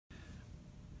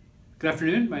Good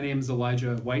afternoon. My name is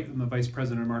Elijah White. I'm the Vice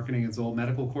President of Marketing at Zoll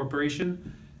Medical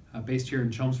Corporation, based here in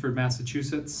Chelmsford,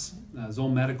 Massachusetts. Zoll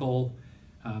Medical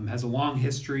has a long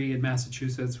history in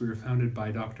Massachusetts. We were founded by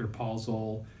Dr. Paul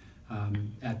Zoll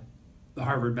at the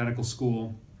Harvard Medical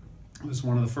School. He was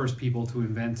one of the first people to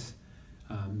invent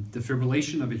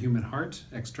defibrillation of a human heart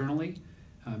externally.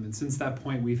 And since that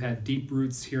point, we've had deep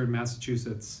roots here in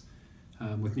Massachusetts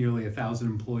with nearly 1,000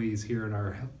 employees here at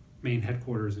our main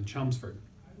headquarters in Chelmsford.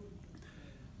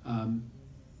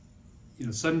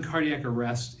 Sudden cardiac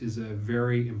arrest is a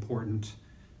very important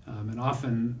and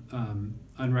often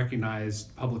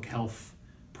unrecognized public health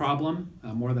problem.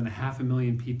 More than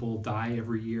 500,000 people die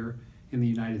every year in the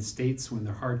United States when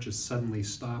their heart just suddenly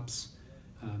stops.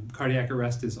 Cardiac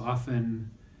arrest is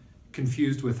often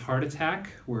confused with heart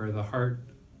attack, where the heart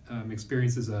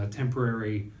experiences a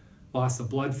temporary loss of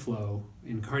blood flow.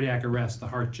 In cardiac arrest, the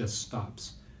heart just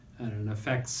stops, and it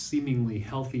affects seemingly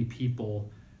healthy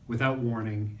people without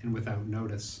warning and without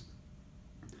notice.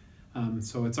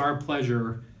 So it's our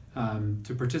pleasure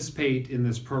to participate in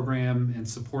this program and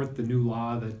support the new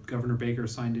law that Governor Baker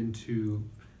signed into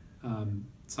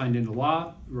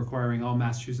law, requiring all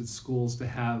Massachusetts schools to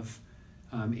have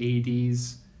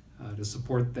AEDs to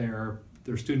support their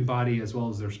student body as well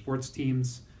as their sports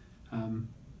teams.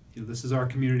 This is our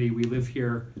community. We live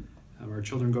here. Our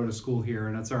children go to school here,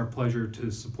 and it's our pleasure to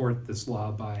support this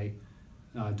law by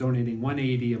donating one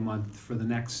AED a month for the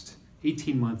next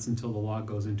 18 months until the law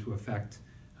goes into effect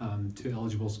to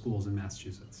eligible schools in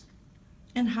Massachusetts.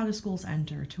 And how do schools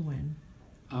enter to win?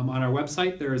 On our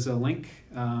website, there is a link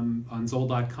on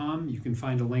Zoll.com. You can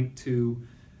find a link to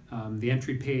the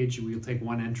entry page. We'll take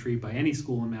one entry by any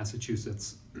school in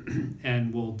Massachusetts,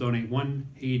 and we'll donate one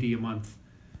AED a month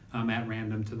at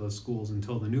random to those schools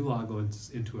until the new law goes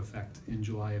into effect in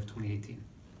July of 2018.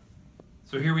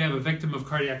 So here we have a victim of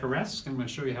cardiac arrest. I'm going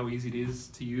to show you how easy it is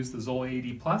to use the Zoll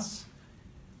AED Plus.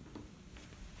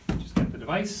 Just get the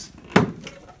device,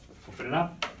 open it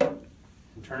up,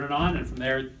 and turn it on, and from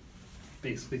there it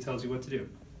basically tells you what to do.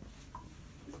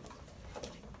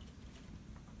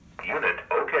 Unit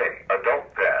OK,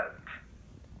 adult pads.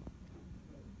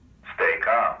 Stay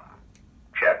calm.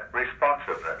 Check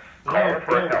responsiveness.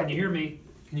 Hello, can you hear me?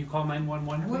 Can you call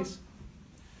 911, please?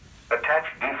 Attach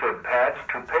defib pads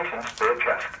to patient's bare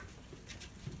chest.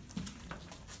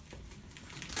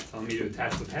 Telling me to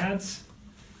attach the pads.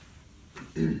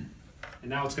 And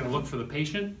now it's going to look for the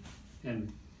patient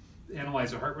and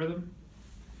analyze the heart rhythm,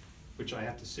 which I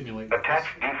have to simulate. Attach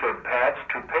defib pads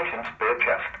to patient's bare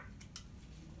chest.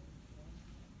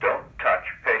 Don't touch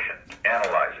patient.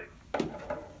 Analyzing.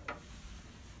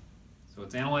 So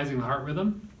it's analyzing the heart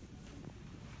rhythm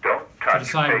Don't touch to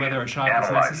decide patient. whether a shock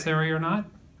Analyzing. is necessary or not.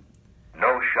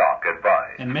 No shock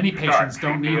advised. And many patients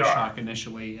Start don't need a CPR. shock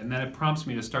initially, and then it prompts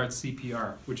me to start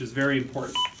CPR, which is very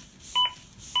important.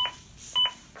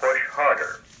 Push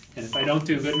harder. And if I don't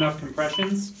do good enough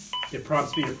compressions, it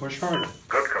prompts me to push harder.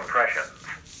 Good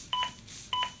compressions.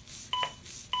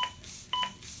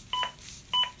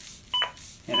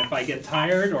 And if I get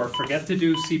tired or forget to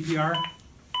do CPR,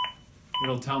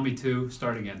 it'll tell me to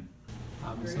start again.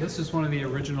 So this is one of the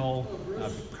original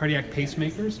cardiac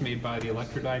pacemakers made by the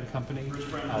Electrodyne company.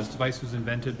 This device was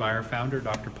invented by our founder,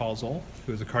 Dr. Paul Zoll,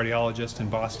 who was a cardiologist in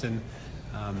Boston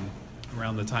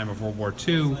around the time of World War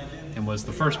II, and was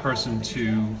the first person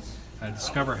to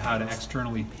discover how to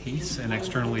externally pace and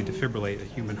externally defibrillate a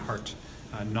human heart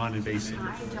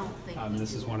non-invasively.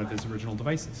 This is one of his original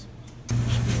devices.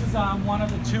 This is one of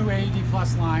the two AED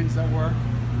Plus lines that work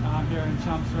here in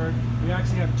Chelmsford. We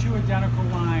actually have two identical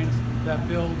lines that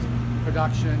build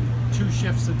production 2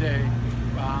 shifts a day.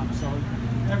 So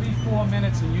every 4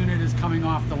 minutes a unit is coming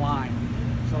off the line.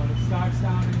 So it starts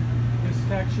down in this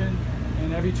section,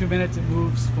 and every 2 minutes it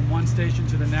moves from one station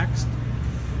to the next,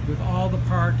 with all the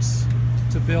parts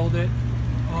to build it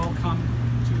all come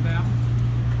to them.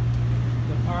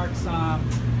 The parts,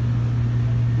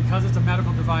 because it's a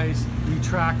medical device, we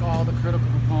track all the critical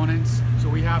components, so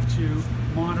we have to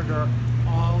monitor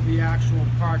all the actual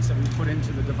parts that we put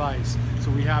into the device.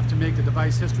 So we have to make the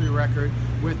device history record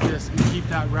with this and keep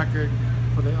that record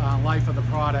for the life of the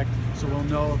product, so we'll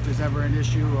know if there's ever an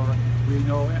issue, or we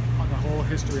know the whole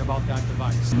history about that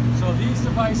device. So these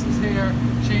devices here,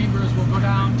 chambers, will go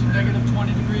down to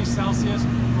 -20 degrees Celsius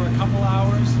for a couple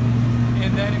hours,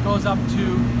 and then it goes up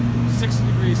to 60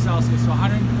 degrees Celsius, so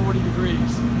 140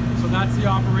 degrees. So that's the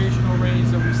operational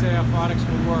range that we say our products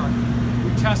will work.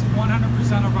 We test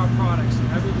 100% of our products, so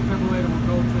every defibrillator will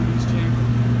go through these chambers.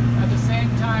 At the same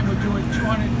time, we're doing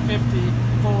 250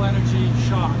 full energy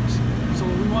shocks. So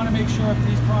we want to make sure if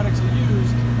these products are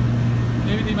used,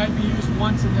 maybe they might be used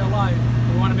once in their life,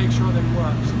 but want to make sure they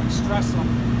work. So we stress them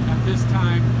at this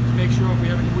time to make sure if we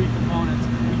have any weak components,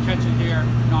 we catch it here,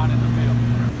 not in the field.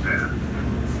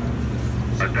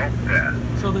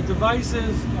 So the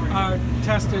devices are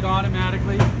tested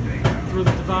automatically through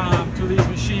these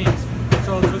machines.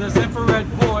 So for this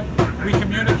infrared port, we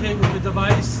communicate with the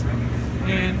device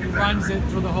and it runs it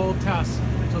through the whole test.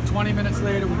 So 20 minutes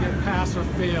later, we get pass or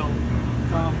fail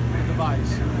from the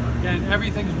device. Again,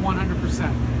 everything's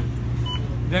 100%.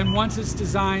 Then once it's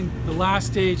designed, the last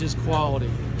stage is quality.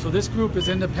 So this group is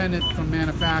independent from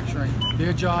manufacturing.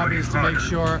 Their job is to make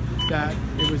sure that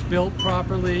it was built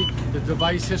properly, the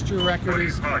device history record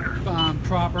is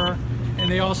proper,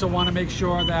 and they also want to make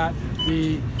sure that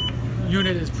the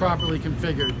unit is properly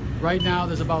configured. Right now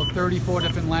there's about 34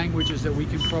 different languages that we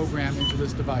can program into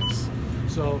this device.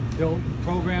 So they'll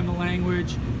program the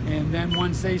language, and then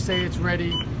once they say it's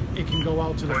ready, it can go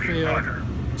out to the field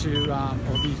to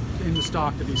or be in the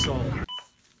stock to be sold.